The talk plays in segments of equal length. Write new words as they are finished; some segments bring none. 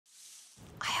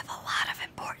have a lot of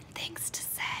important things to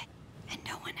say, and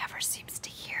no one ever seems to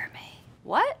hear me.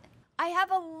 What? I have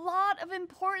a lot of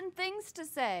important things to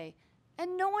say,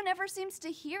 and no one ever seems to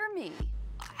hear me.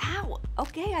 Ow,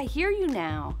 okay, I hear you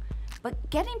now. But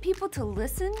getting people to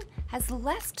listen has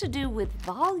less to do with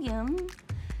volume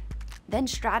than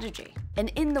strategy. And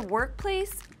in the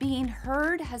workplace, being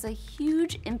heard has a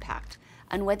huge impact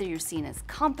on whether you're seen as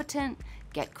competent,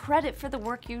 get credit for the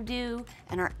work you do,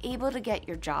 and are able to get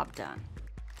your job done.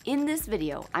 In this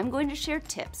video, I'm going to share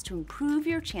tips to improve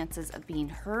your chances of being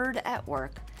heard at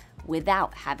work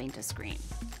without having to scream.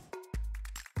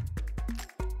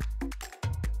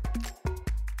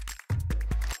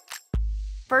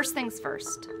 First things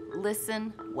first,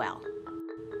 listen well.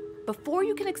 Before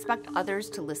you can expect others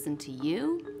to listen to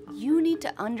you, you need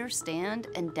to understand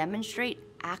and demonstrate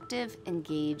active,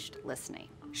 engaged listening.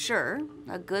 Sure,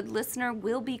 a good listener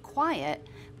will be quiet,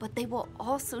 but they will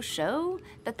also show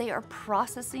that they are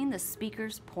processing the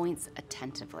speaker's points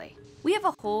attentively. We have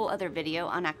a whole other video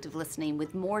on active listening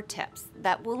with more tips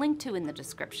that we'll link to in the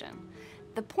description.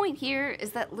 The point here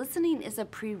is that listening is a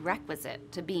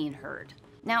prerequisite to being heard.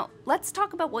 Now, let's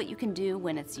talk about what you can do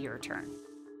when it's your turn.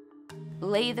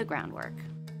 Lay the groundwork.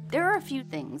 There are a few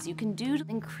things you can do to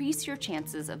increase your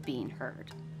chances of being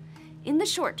heard. In the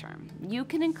short term, you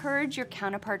can encourage your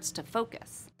counterparts to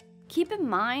focus. Keep in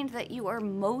mind that you are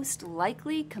most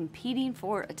likely competing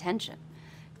for attention.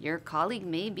 Your colleague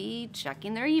may be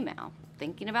checking their email,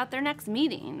 thinking about their next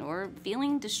meeting, or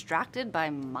feeling distracted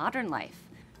by modern life.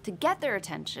 To get their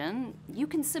attention, you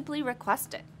can simply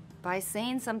request it by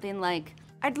saying something like,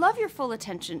 "I'd love your full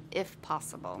attention if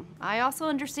possible. I also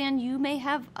understand you may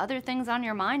have other things on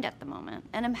your mind at the moment,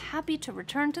 and I'm happy to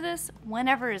return to this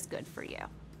whenever is good for you."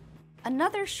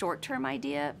 Another short-term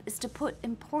idea is to put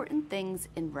important things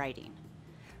in writing.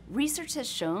 Research has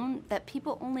shown that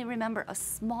people only remember a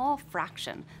small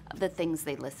fraction of the things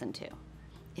they listen to.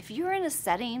 If you're in a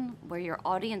setting where your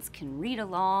audience can read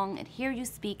along and hear you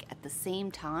speak at the same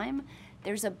time,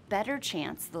 there's a better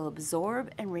chance they'll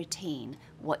absorb and retain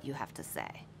what you have to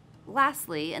say.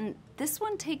 Lastly, and this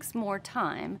one takes more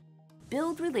time,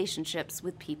 build relationships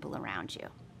with people around you.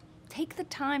 Take the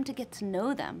time to get to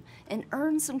know them and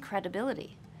earn some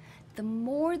credibility. The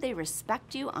more they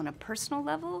respect you on a personal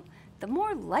level, the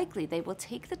more likely they will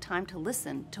take the time to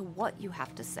listen to what you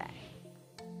have to say.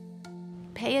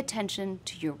 Pay attention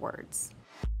to your words.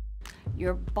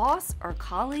 Your boss or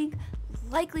colleague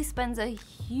likely spends a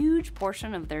huge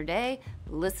portion of their day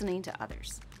listening to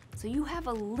others. So you have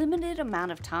a limited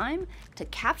amount of time to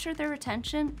capture their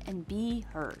attention and be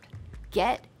heard.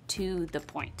 Get to the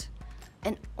point,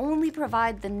 and only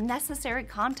provide the necessary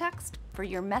context for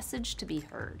your message to be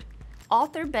heard.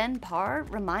 Author Ben Parr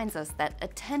reminds us that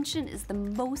attention is the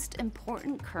most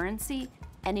important currency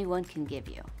anyone can give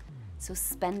you, so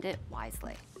spend it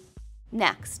wisely.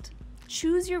 Next,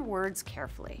 choose your words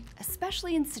carefully,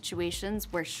 especially in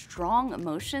situations where strong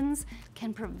emotions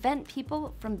can prevent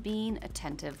people from being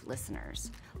attentive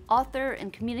listeners. Author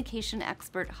and communication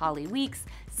expert Holly Weeks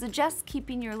suggests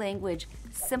keeping your language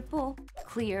simple,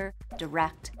 clear,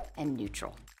 direct, and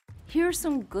neutral. Here are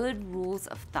some good rules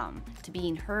of thumb to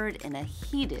being heard in a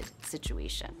heated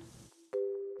situation.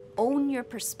 Own your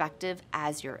perspective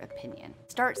as your opinion.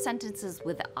 Start sentences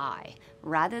with I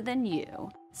rather than you,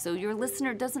 so your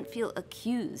listener doesn't feel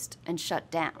accused and shut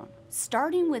down.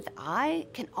 Starting with I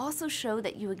can also show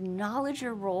that you acknowledge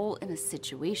your role in a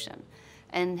situation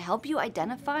and help you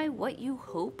identify what you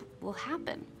hope will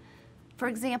happen. For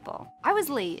example, I was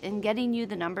late in getting you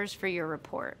the numbers for your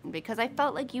report because I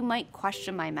felt like you might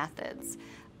question my methods.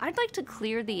 I'd like to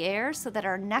clear the air so that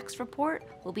our next report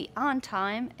will be on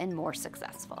time and more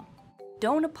successful.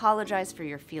 Don't apologize for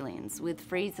your feelings with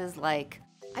phrases like,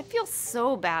 "I feel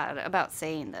so bad about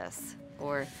saying this,"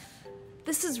 or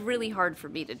 "This is really hard for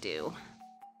me to do."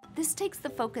 This takes the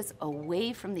focus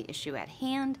away from the issue at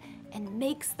hand and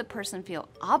makes the person feel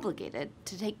obligated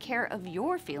to take care of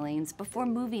your feelings before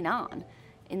moving on,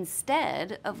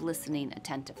 instead of listening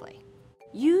attentively.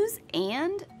 Use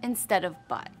and instead of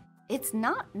but. It's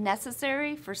not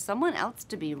necessary for someone else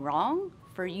to be wrong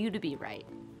for you to be right.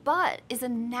 But is a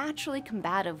naturally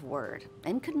combative word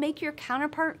and could make your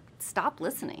counterpart stop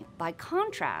listening. By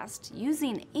contrast,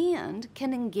 using and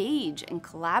can engage in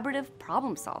collaborative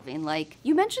problem solving, like,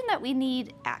 "You mentioned that we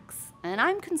need X, and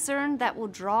I'm concerned that will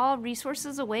draw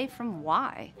resources away from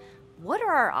Y. What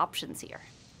are our options here?"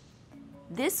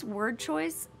 This word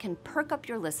choice can perk up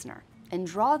your listener and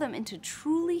draw them into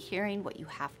truly hearing what you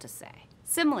have to say.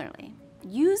 Similarly,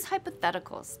 Use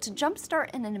hypotheticals to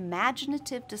jumpstart an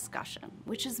imaginative discussion,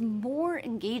 which is more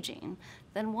engaging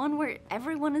than one where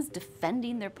everyone is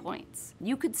defending their points.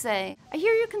 You could say, I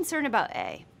hear your concern about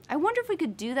A. I wonder if we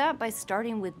could do that by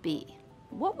starting with B.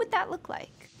 What would that look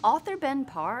like? Author Ben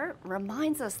Parr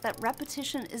reminds us that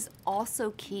repetition is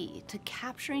also key to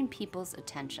capturing people's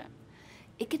attention.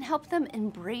 It can help them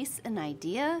embrace an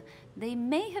idea they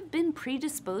may have been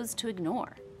predisposed to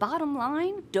ignore. Bottom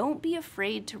line, don't be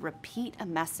afraid to repeat a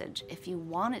message if you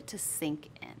want it to sink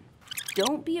in.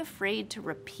 Don't be afraid to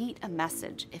repeat a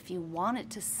message if you want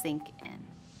it to sink in.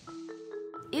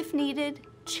 If needed,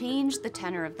 change the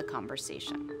tenor of the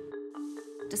conversation.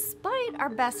 Despite our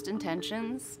best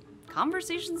intentions,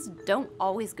 conversations don't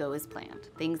always go as planned.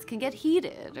 Things can get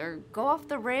heated or go off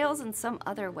the rails in some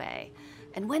other way.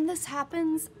 And when this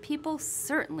happens, people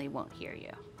certainly won't hear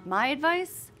you. My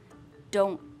advice,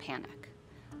 don't panic.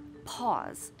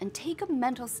 Pause and take a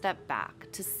mental step back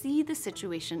to see the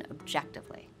situation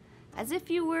objectively, as if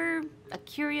you were a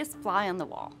curious fly on the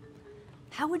wall.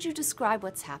 How would you describe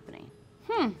what's happening?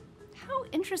 How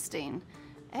interesting.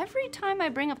 Every time I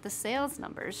bring up the sales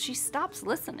numbers, she stops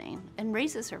listening and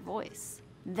raises her voice.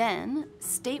 Then,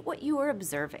 state what you are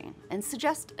observing and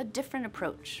suggest a different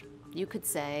approach. You could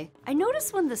say, I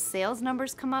notice when the sales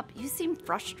numbers come up, you seem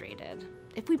frustrated.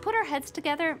 If we put our heads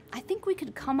together, I think we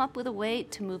could come up with a way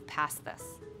to move past this.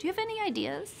 Do you have any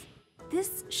ideas?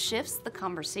 This shifts the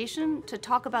conversation to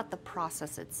talk about the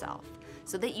process itself,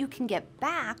 so that you can get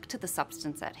back to the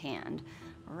substance at hand,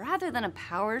 rather than a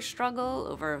power struggle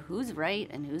over who's right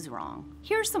and who's wrong.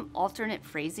 Here are some alternate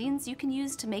phrasings you can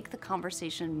use to make the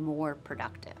conversation more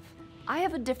productive. I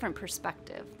have a different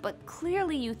perspective, but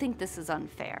clearly you think this is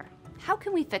unfair. How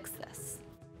can we fix this?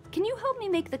 Can you help me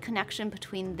make the connection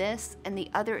between this and the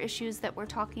other issues that we're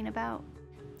talking about?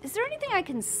 Is there anything I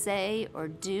can say or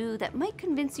do that might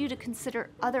convince you to consider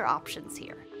other options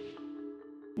here?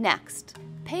 Next,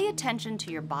 pay attention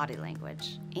to your body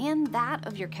language and that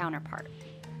of your counterpart.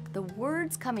 The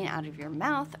words coming out of your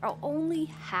mouth are only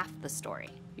half the story.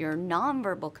 Your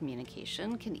nonverbal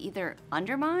communication can either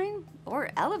undermine or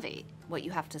elevate what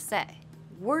you have to say.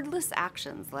 Wordless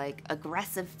actions like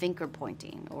aggressive finger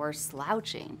pointing or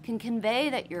slouching can convey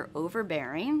that you're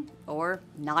overbearing or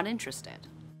not interested.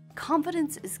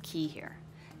 Confidence is key here.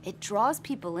 It draws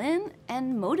people in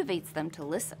and motivates them to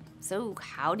listen. So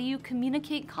how do you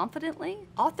communicate confidently?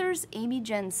 Authors Amy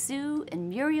Jen Sue and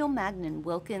Muriel Magnan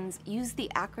Wilkins use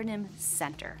the acronym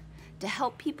CENTER to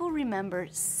help people remember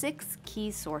 6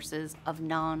 key sources of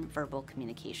nonverbal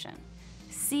communication.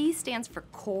 C stands for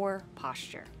core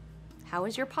posture. How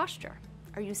is your posture?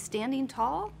 Are you standing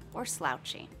tall or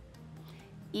slouching?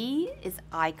 E is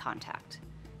eye contact.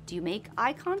 Do you make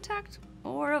eye contact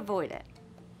or avoid it?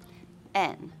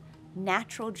 N,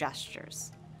 natural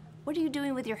gestures. What are you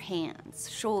doing with your hands,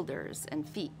 shoulders, and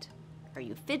feet? Are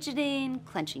you fidgeting,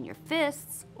 clenching your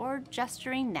fists, or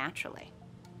gesturing naturally?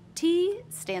 T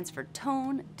stands for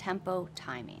tone, tempo,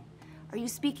 timing. Are you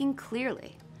speaking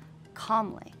clearly,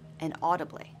 calmly, and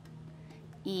audibly?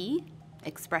 E,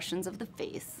 expressions of the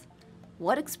face.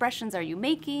 What expressions are you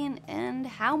making, and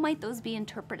how might those be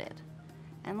interpreted?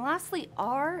 And lastly,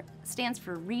 R stands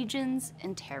for regions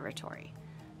and territory.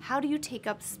 How do you take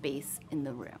up space in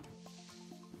the room?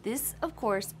 This, of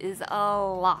course, is a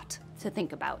lot to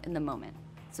think about in the moment.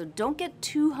 So don't get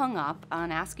too hung up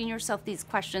on asking yourself these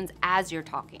questions as you're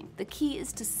talking. The key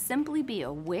is to simply be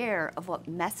aware of what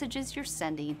messages you're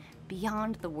sending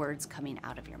beyond the words coming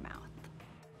out of your mouth.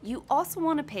 You also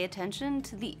want to pay attention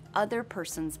to the other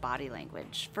person's body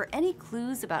language for any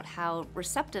clues about how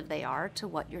receptive they are to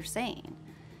what you're saying.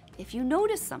 If you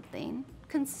notice something,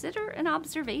 consider an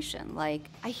observation like,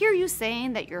 I hear you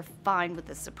saying that you're fine with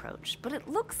this approach, but it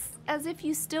looks as if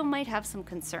you still might have some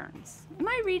concerns. Am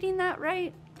I reading that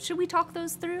right? Should we talk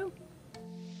those through?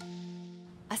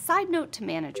 A side note to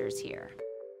managers here.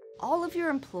 All of your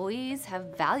employees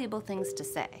have valuable things to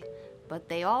say, but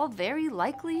they all very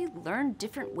likely learn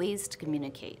different ways to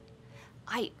communicate.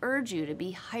 I urge you to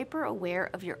be hyper aware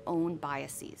of your own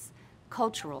biases,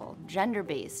 cultural,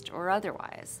 gender-based, or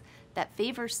otherwise, that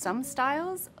favor some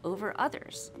styles over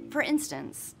others. For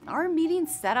instance, are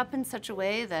meetings set up in such a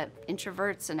way that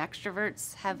introverts and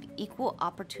extroverts have equal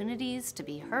opportunities to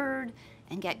be heard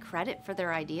and get credit for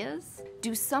their ideas?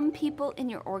 Do some people in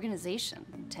your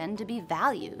organization tend to be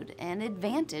valued and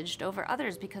advantaged over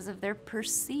others because of their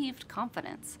perceived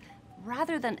confidence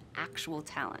rather than actual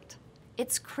talent?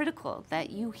 It's critical that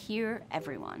you hear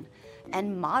everyone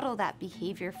and model that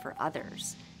behavior for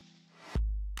others.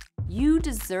 You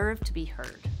deserve to be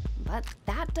heard, but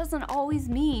that doesn't always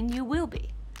mean you will be.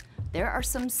 There are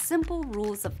some simple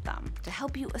rules of thumb to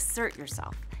help you assert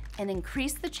yourself and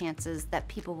increase the chances that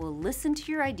people will listen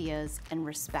to your ideas and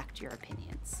respect your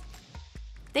opinions.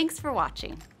 Thanks for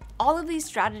watching. All of these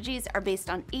strategies are based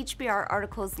on HBR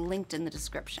articles linked in the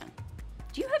description.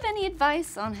 Do you have any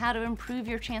advice on how to improve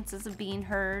your chances of being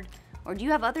heard? Or do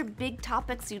you have other big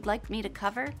topics you'd like me to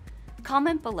cover?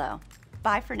 Comment below.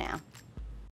 Bye for now.